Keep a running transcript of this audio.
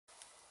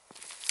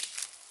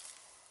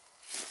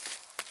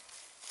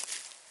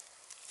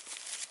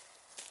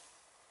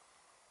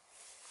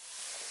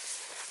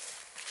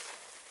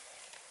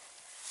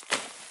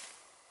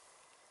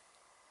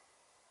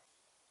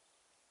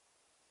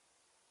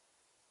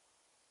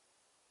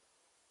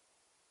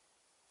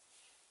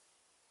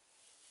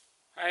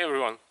Hi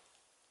everyone,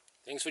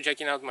 thanks for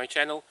checking out my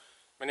channel.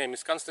 My name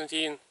is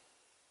Konstantin,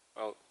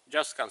 well,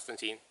 just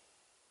Konstantin.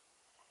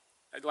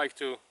 I'd like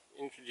to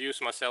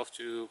introduce myself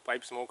to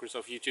pipe smokers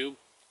of YouTube.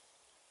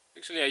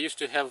 Actually, I used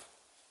to have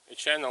a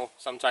channel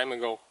some time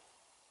ago,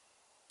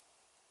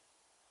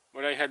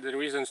 but I had the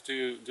reasons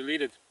to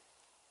delete it.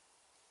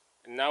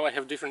 And now I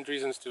have different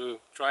reasons to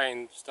try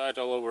and start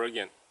all over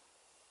again.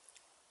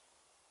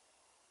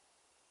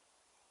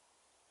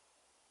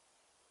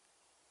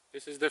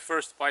 This is the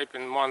first pipe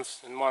in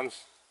months and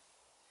months.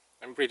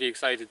 I'm pretty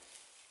excited.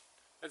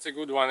 That's a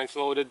good one. It's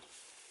loaded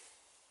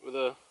with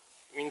a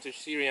vintage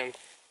Syrian.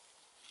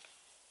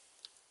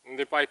 And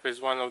the pipe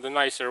is one of the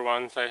nicer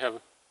ones I have.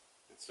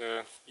 It's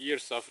a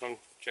Jirsa from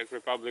Czech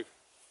Republic.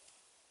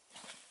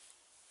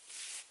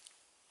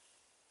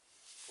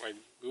 Quite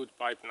good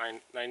pipe,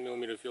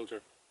 9mm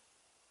filter.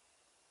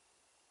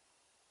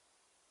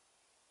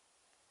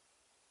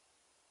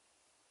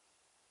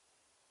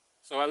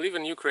 So I live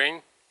in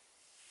Ukraine,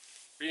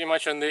 pretty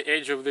much on the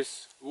edge of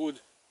this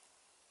wood.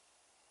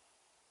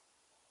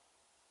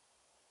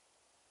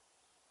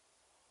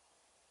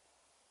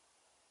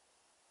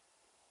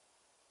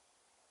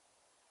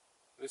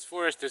 This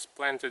forest is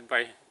planted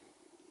by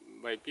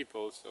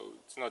people, so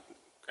it's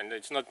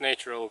not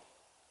natural.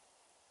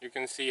 You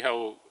can see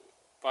how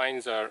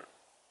pines are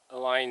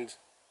aligned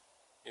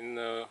in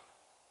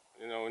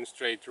in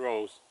straight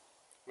rows.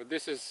 But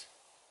this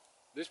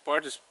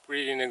part is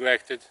pretty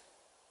neglected.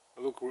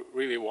 They look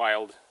really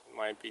wild, in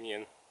my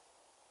opinion.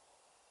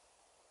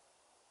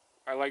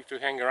 I like to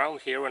hang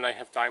around here when I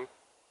have time.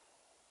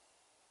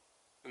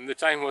 And the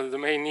time was the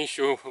main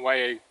issue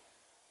why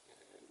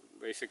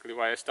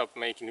I stopped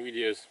making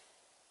videos.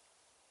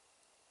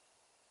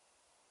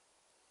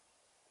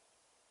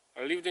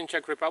 I lived in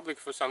Czech Republic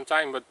for some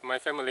time, but my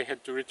family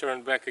had to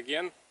return back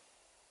again,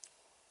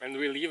 and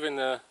we live in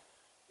a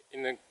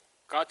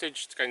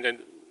cottage, kind of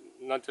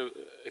not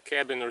a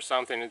cabin or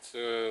something. It's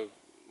a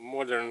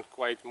modern,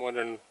 quite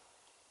modern,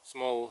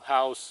 small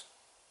house,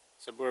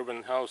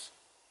 suburban house,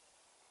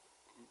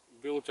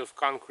 built of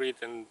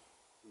concrete and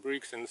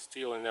bricks and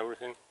steel and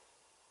everything,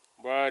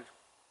 but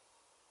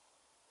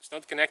it's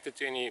not connected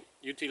to any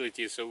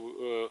utilities,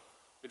 so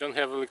we don't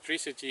have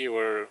electricity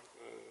or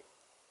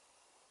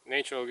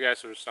natural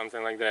gas or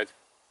something like that.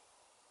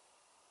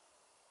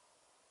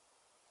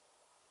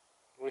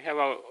 We have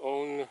our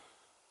own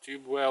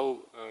tube well.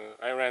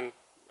 I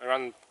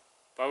run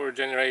power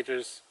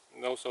generators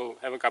and also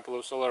have a couple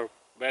of solar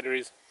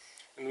batteries,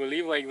 and we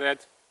live like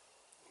that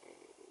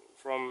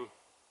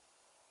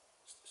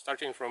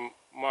starting from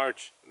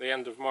March, the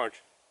end of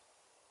March.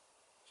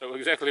 So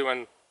exactly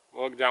when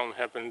lockdown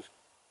happened.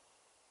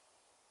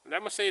 And I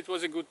must say it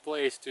was a good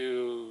place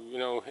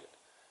to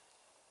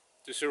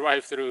to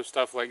survive through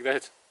stuff like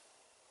that.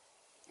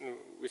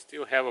 We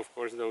still have, of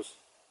course, those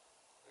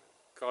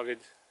COVID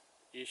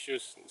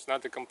issues. It's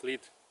not a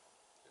complete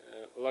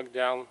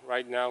lockdown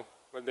right now,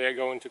 but they are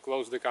going to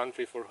close the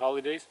country for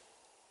holidays.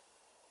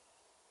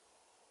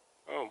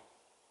 Oh,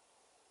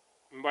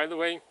 and by the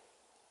way,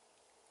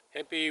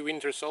 happy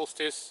winter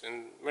solstice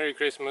and Merry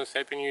Christmas,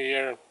 Happy New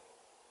Year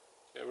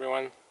to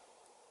everyone.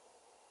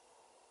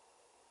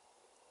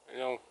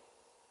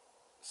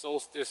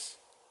 Solstice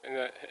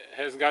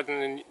has gotten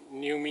a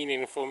new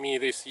meaning for me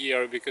this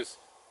year, because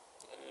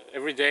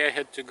every day I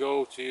had to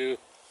go to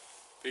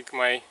pick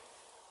my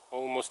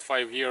almost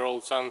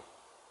 5-year-old son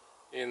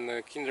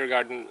in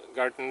kindergarten,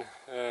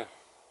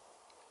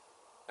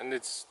 and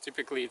it's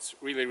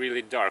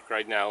really dark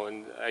right now,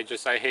 and I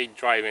hate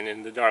driving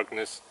in the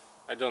darkness.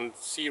 I don't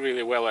see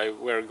really well. I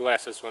wear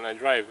glasses when I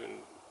drive,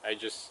 and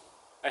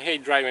I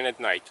hate driving at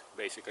night,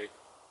 basically.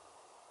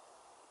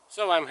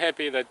 So I'm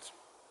happy that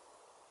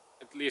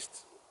at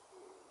least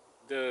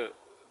the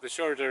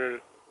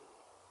shorter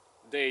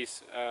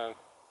days are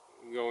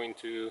going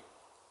to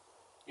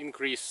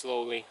increase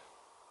slowly.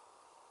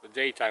 The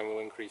daytime will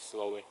increase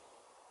slowly.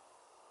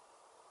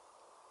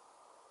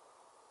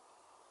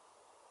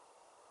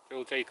 It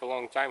will take a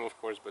long time, of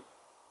course, but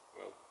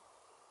well,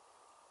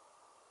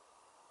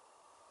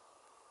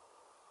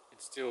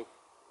 it still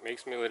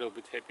makes me a little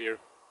bit happier.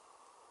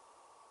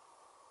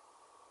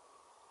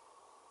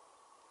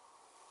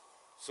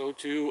 So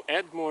to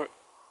add more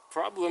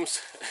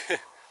problems,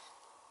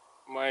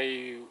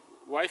 my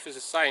wife is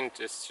a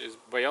scientist, she's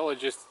a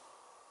biologist,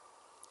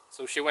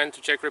 so she went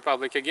to Czech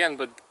Republic again,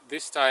 but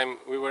this time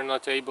we were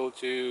not able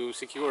to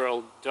secure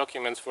all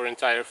documents for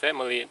entire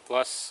family,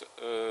 plus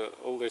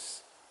all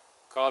this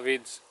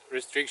COVID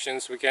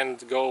restrictions. We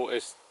can't go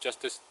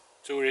just as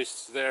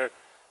tourists there,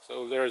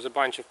 so there's a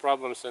bunch of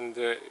problems, and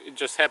it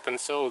just happened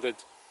so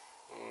that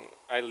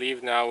I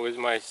live now with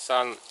my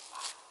son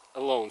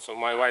alone. So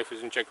my wife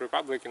is in Czech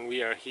Republic and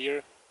we are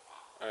here,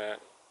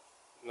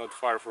 not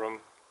far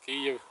from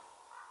Kyiv.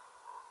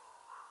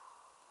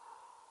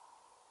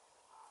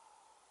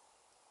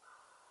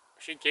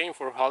 She came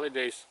for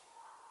holidays.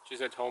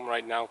 She's at home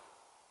right now.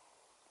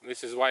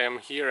 This is why I'm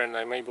here and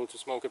I'm able to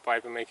smoke a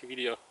pipe and make a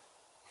video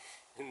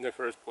in the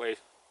first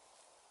place.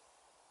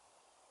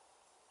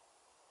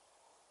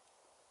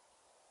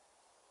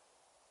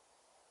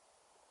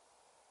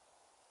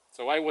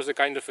 So I was a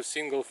kind of a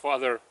single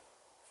father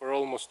for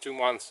almost 2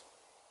 months,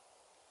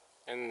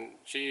 and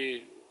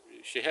she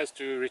has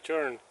to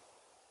return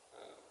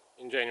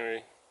in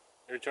January,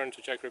 return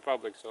to Czech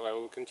Republic. So I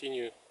will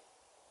continue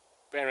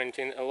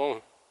parenting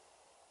alone,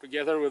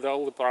 together with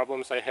all the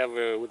problems I have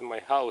with my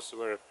house,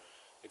 where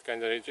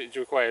it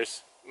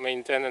requires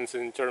maintenance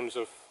in terms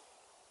of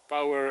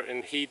power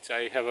and heat.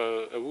 I have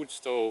a wood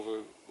stove,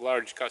 a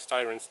large cast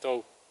iron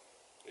stove.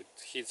 It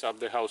heats up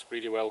the house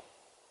pretty well.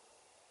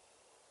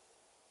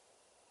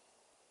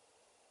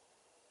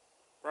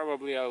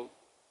 Probably I'll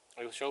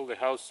show the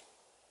house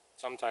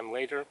sometime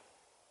later.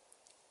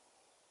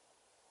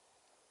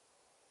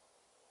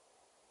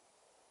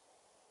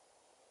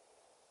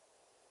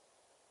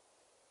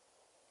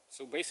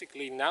 So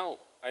basically now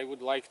I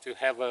would like to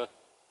have a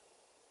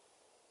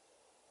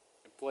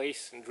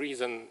place and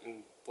reason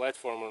and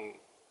platform, and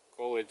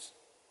call it,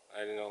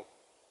 I don't know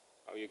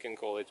how you can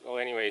call it. Well,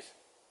 anyways,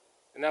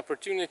 an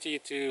opportunity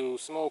to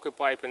smoke a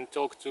pipe and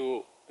talk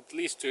to, at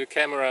least to a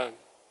camera,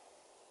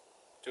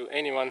 to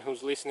anyone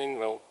who's listening.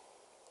 Well,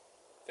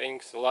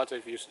 thanks a lot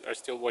if you are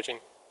still watching,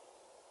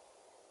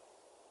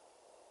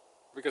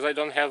 because I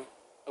don't have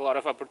a lot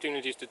of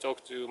opportunities to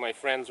talk to my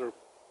friends or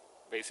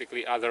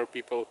basically other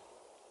people.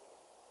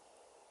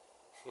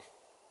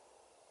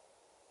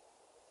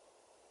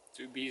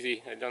 Too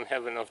busy, I don't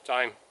have enough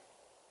time.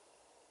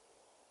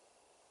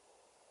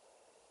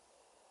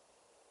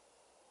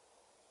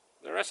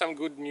 There are some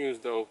good news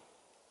though.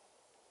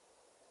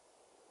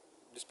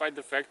 Despite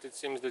the fact it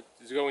seems that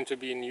it's going to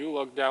be a new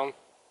lockdown,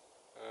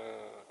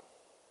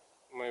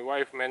 my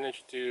wife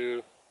managed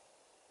to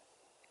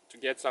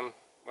get some,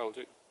 well,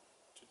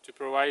 to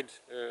provide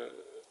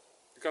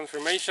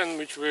confirmation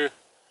which we're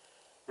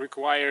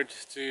required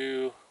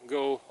to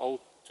go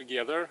all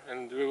together,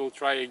 and we will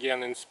try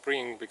again in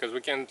spring, because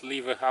we can't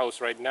leave a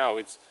house right now.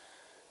 It's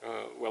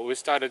well, we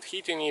started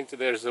heating it,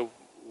 there's a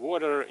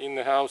water in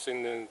the house,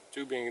 in the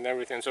tubing and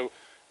everything, so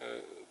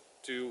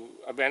to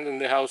abandon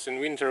the house in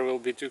winter will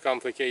be too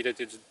complicated.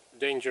 It's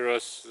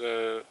dangerous.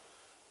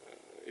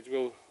 It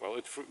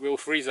will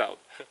freeze out.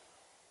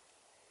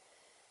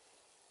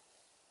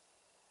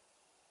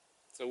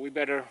 So we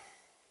better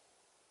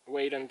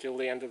wait until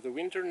the end of the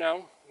winter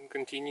now and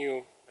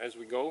continue as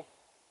we go.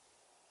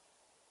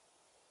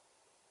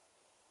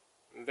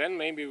 And then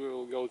maybe we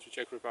will go to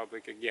Czech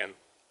Republic again.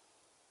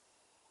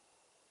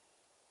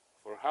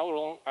 For how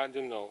long, I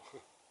don't know.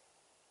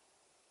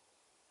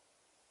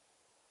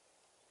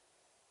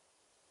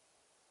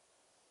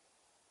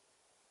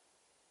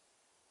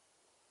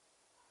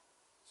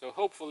 So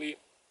hopefully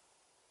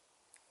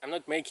I'm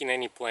not making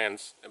any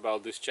plans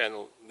about this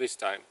channel this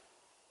time,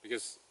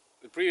 because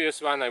the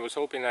previous one I was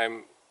hoping I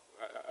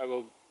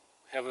will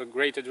have a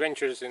great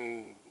adventures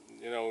in,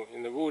 you know,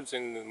 in the woods,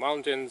 in the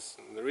mountains,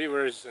 in the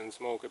rivers, and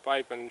smoke a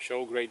pipe and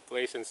show great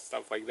places and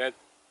stuff like that.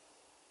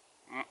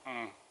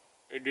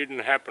 It didn't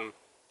happen.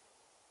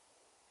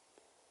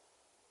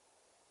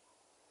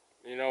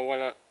 You know,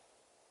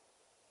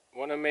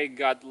 wanna make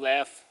God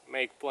laugh,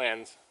 make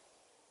plans.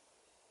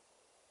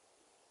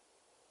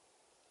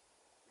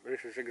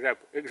 This is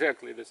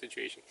exactly the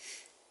situation.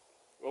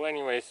 Well,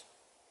 anyways,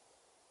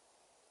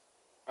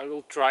 I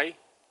will try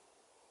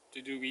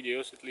to do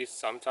videos at least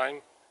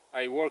sometime.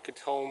 I work at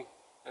home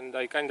and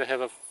I kind of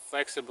have a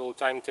flexible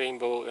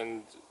timetable,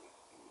 and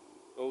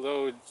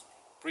although it's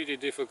pretty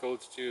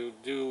difficult to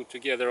do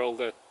together all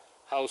the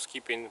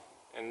housekeeping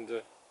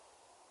and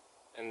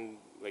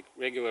like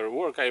regular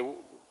work,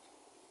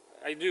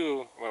 I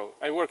do, well,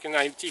 I work in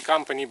an IT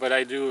company, but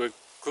I do a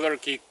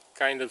clerky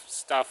kind of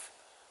stuff.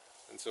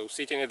 And so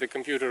sitting at the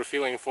computer,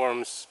 filling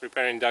forms,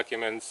 preparing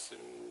documents,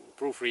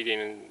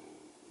 proofreading, and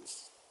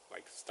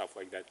like stuff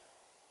like that.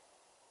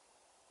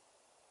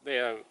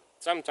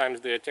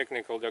 Sometimes they are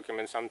technical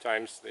documents,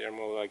 sometimes they are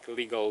more like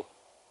legal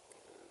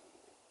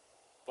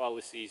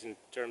policies in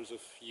terms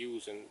of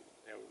use and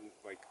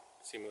like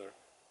similar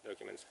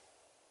documents.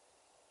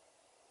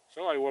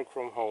 So I work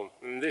from home,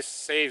 and this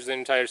saves the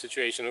entire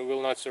situation. We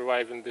will not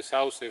survive in this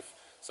house if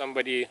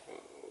somebody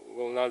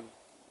will not,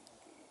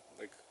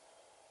 like,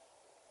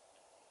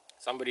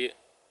 somebody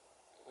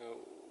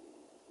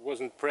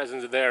wasn't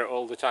present there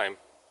all the time.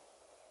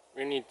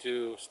 You need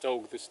to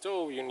stoke the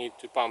stove, you need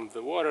to pump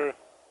the water,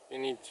 you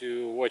need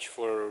to watch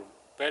for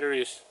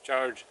batteries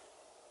charge.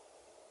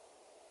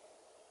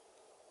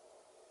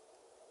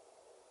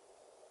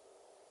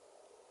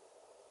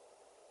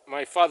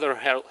 My father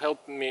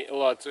helped me a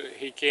lot.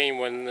 He came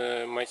when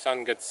my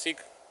son got sick,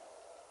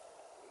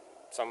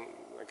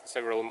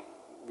 several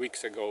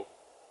weeks ago.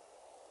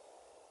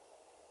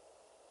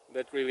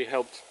 That really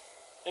helped.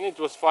 And it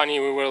was funny,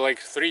 we were like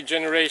 3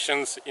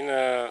 generations in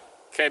a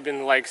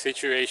cabin-like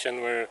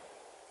situation where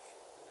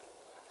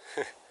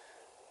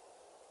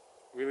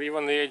we live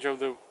on the edge of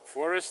the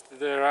forest.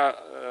 There are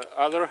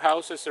other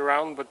houses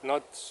around, but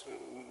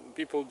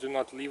people do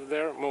not live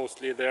there.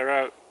 Mostly there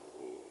are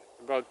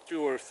about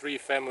 2 or 3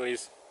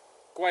 families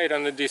quite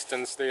on the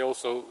distance. They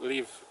also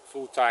live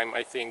full-time,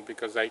 I think,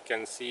 because I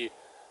can see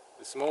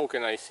the smoke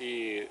and I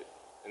see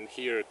and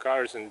hear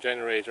cars and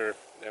generator,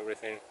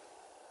 everything.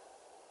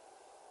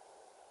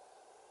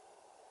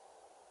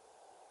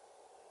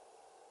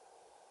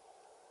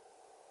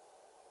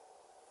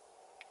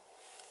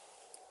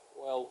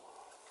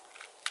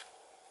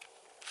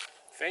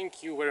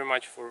 thank you very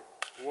much for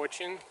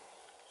watching.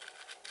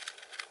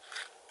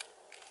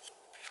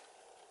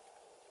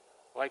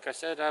 Like I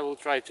said, I will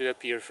try to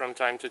appear from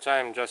time to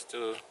time just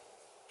to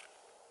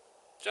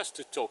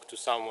talk to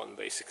someone,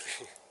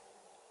 basically.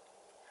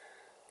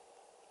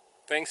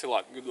 Thanks a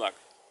lot. Good luck.